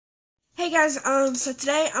Hey guys, so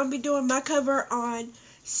today I'm gonna be doing my cover on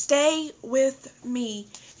Stay With Me.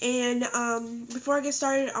 And before I get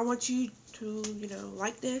started, I want you to,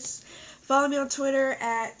 like this. Follow me on Twitter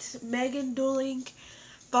at Megan Dueling.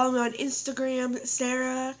 Follow me on Instagram,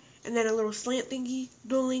 Sarah, and then a little slant thingy,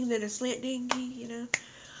 Dueling, then a slant thingy,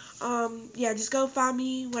 yeah, just go find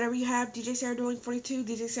me, whatever you have, DJ Sarah Dueling 42,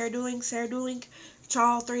 DJ Sarah Dueling, try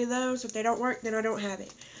all three of those. If they don't work, then I don't have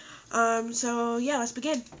it. So yeah, let's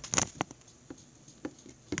begin.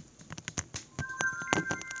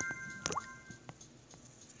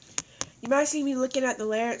 You might see me looking at the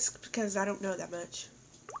lyrics because I don't know that much.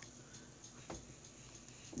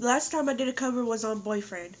 The last time I did a cover was on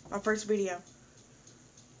Boyfriend, my first video.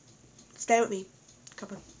 Stay with me. Come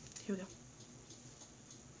on. Here we go.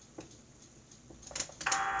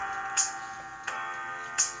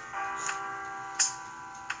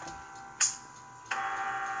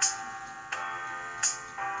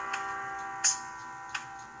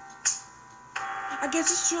 I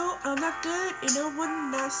guess it's true, I'm not good in a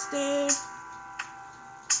one-night stand.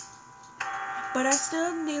 But I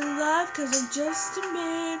still need love cause I'm just a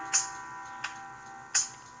man.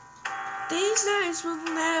 These nights will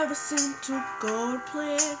never seem to go to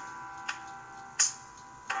plan.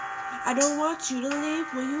 I don't want you to leave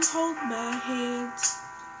when you hold my hand.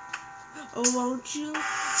 Oh, won't you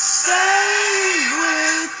stay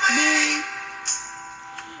with me?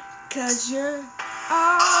 Cause you're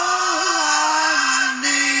all I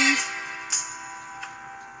need.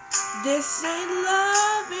 This ain't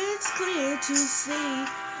love, it's clear to see.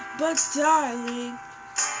 But darling,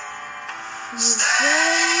 you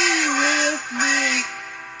stay with me.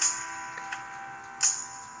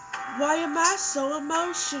 Why am I so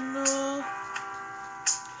emotional?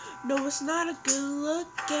 No, it's not a good look,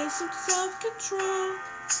 gain some self-control.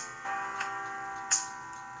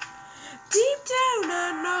 Deep down I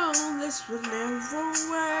know this will never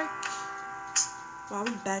work. Well,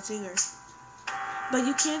 I'm a bad singer. But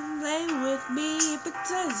you can lay with me if it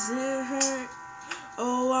doesn't hurt.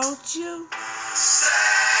 Oh, won't you stay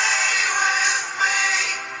with me?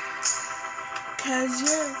 Cause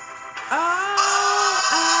you're all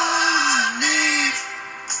I need.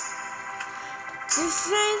 This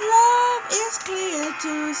ain't love, it's clear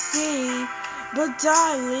to see. But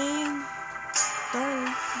darling, stay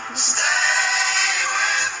with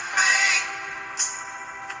me.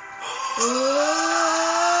 Oh.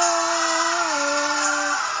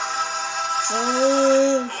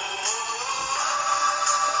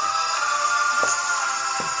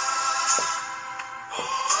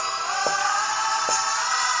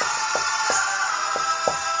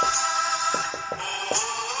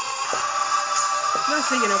 I'm not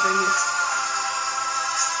singing over you.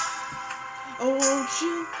 Oh, won't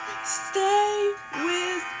you stay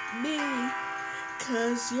with me?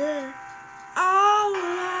 Cause you're all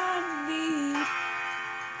I need.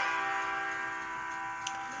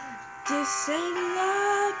 This ain't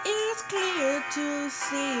love, it's clear to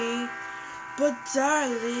see. But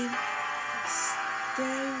darling,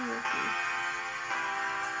 stay with me.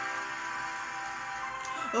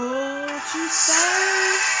 Oh, won't you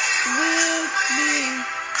stay with me?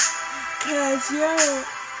 Cause you're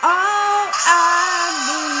all I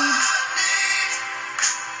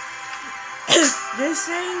need. This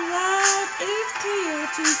ain't love, it's clear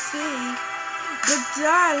to see. But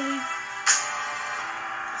darling,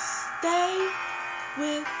 stay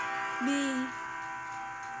with me.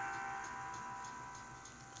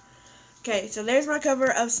 Okay, so there's my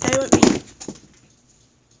cover of Stay With Me.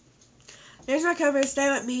 There's my cover of Stay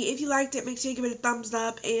With Me. If you liked it, make sure you give it a thumbs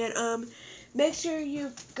up. And make sure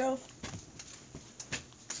you go...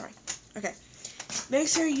 Sorry. Okay. Make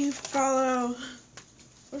sure you follow...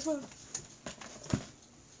 Where's my...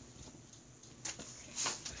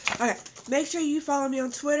 Okay. Make sure you follow me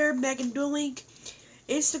on Twitter, Megan Dueling.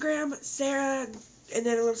 Instagram, Sarah, and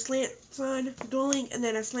then a little slant sign, Dueling, and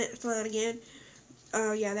then a slant sign again.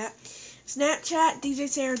 Yeah, that. Snapchat, DJ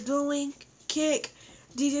Sarah Dueling. Kick,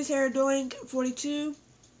 DJ Sarah Dueling 42.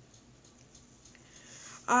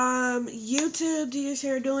 YouTube, DJ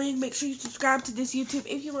Sarah Dueling. Make sure you subscribe to this YouTube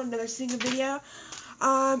if you want another singing video.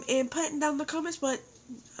 And put down in the comments what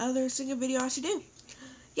other singing video I should do.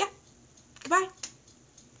 Yeah. Goodbye.